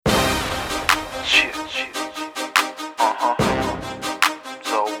Shit. Uh-huh.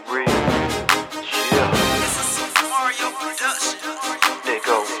 So real. Yeah. There it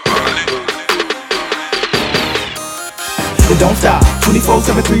goes. It don't stop.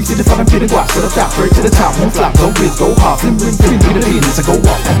 24/7, 365, I'm getting guap. Set up top, straight to the top. Won't flop, go biz, go hard. Flim, flim, flim, be the business. I go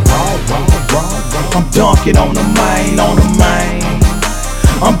off. I'm dunking on the main, on the main.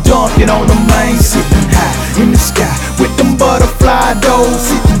 I'm dunking on the main, sitting high in the sky with them butterfly doors.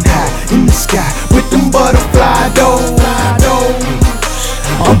 Sitting high in the sky with them butterfly doors.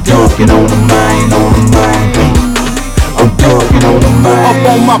 I'm dunking on the main, on the main. I'm dunking on the main. Up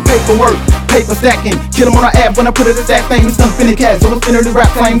on my paperwork, paper stacking. Kill 'em on the app when I put it in that thing. It's done spinning cash, so I'm spinning the rap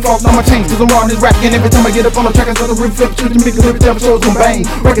flame. Falls on my chain, cause I'm on this rap. And every time I get up on the track, I start to rip, flip, switch, and mix it, every time shows on bang.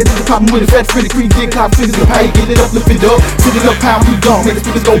 Record is popping with it, fat, pretty, creep, dig, clock, figures, the pay. Get it up, lift it up, sit it up, pound, you dumb. Make the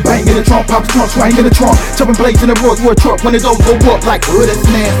speakers go bang in the trunk, pop the trunk, swing in the trunk. Chopping blades in the Rolls Royce truck. When it goes, go up like, that's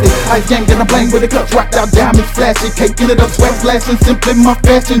nasty. Ice gang, then I bang with the cups, rocked out diamonds, flashing, caking it up, sweat flashing, simply my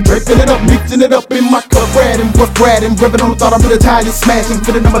fashion. Draping it up, mixing it up in my cup, bradding, what's bradding. Ripping on the thought, I'm with the tires smashing.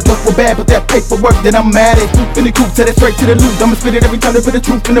 Feeling on my duck for bad, but that paperwork, then I'm mad at. In the coop, set it straight to the loop. I'ma spit it every time they put the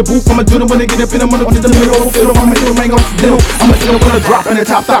truth in the booth. I'ma do it when they get up in the middle, in the middle. I'ma do it, ain't gon' diddle. I'ma do it when I drop in the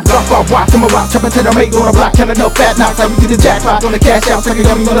top, stop, drop, watch. I'ma rock, chop until I make on the block. Counting up fat knocks, like we get the jackpot on the cash out. Second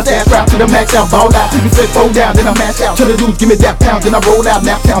got me on the stash route to the max out, ball out. Till you flip, fold down, then I mash out. To the dudes, give me that pound, then I roll out.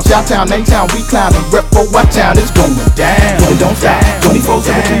 Nap town, shout town, name town, we climbing. Rep for what town, it's going down. It don't stop.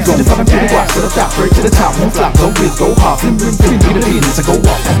 24/7, 365, I'm pretty watch. Set up top, straight to the top, won't flop, go biz, go hard. Flim, flim, flim, be the business, I go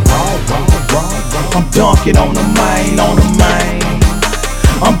off. I'm dunking on the main, on the main.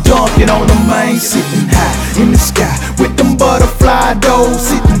 I'm dunking on the main, sitting high in the sky with them butterfly doors.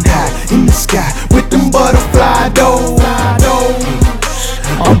 Sitting high in the sky with them butterfly doors.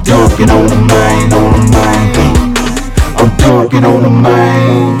 I'm dunking on the main, on the main. I'm dunking on the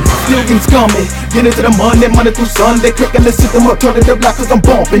main. Still getting scummy, get into the Monday through Sunday. Clicking the system up, turning the block, cause I'm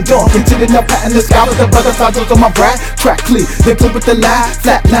bumping, dunking. Sitting up high in the sky with the brother sides on my right. Track clear, then flip with the lie,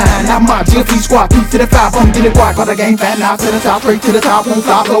 flat line. Now my GFE squad, 3 to the 5, I'm getting quiet. Cause the game fat now, to the top, straight to the top. Won't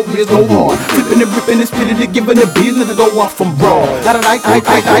stop, no wheels, go hard. Flipping and ripping and spitting and giving the business to go off from raw. Out of I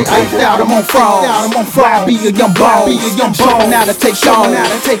out, I'm on fraud. I be a young ball, now to take on,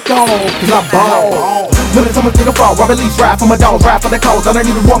 cause I ball. When it's time to take a fall, I release ride for my dogs, ride for the cause. I don't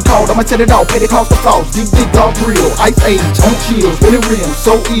even one call, I'ma set it all, pay the cost of flaws. Deep, dog real, ice age, on chill, spinning rims,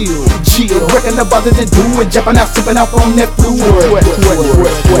 so ill. Chill, wrecking the buzzers and do it, jumping out, sipping out on that fluid.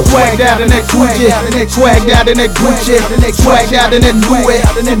 Swagged out in that Gucci, swagged out in that Gucci, swagged out in that Louis.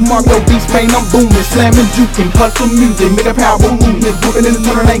 Marco beats, pain, I'm booming, slamming, juking, hustle music, make a powerful movement. Gripping in the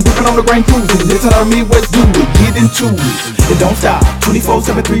tunnel lane, gripping on the grain cruising. This on me, let's do it, get into it. It don't stop,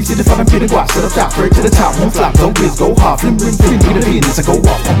 24/7, 365, I'm getting guap. Set up top, straight to the top, won't flop, go biz, go hard. Flim, flim, flim, be the business, I go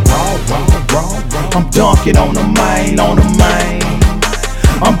off. I'm dunking on the main, on the main.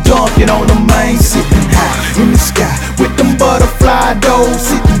 I'm dunking on the main, sitting high in the sky with them butterfly doors.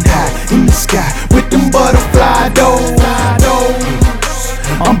 Sitting high in the sky with them butterfly doors.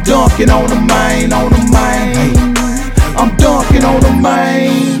 I'm dunking on the main, on the main. I'm dunking on the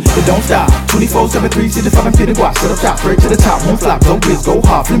main. It don't stop. 24/7, 365, I'm getting guap. Set up top, straight to the top, won't flop, go biz, go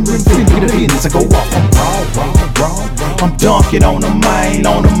hard. Flim, flim, flim, be the business, I go off. I'm dunking on the main,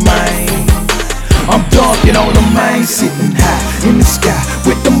 on the main. I'm dunking on the main, sitting high in the sky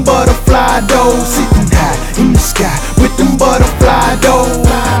with them butterfly doors. Sitting high in the sky with them butterfly doors.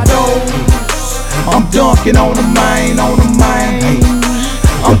 I'm dunking on the main, on the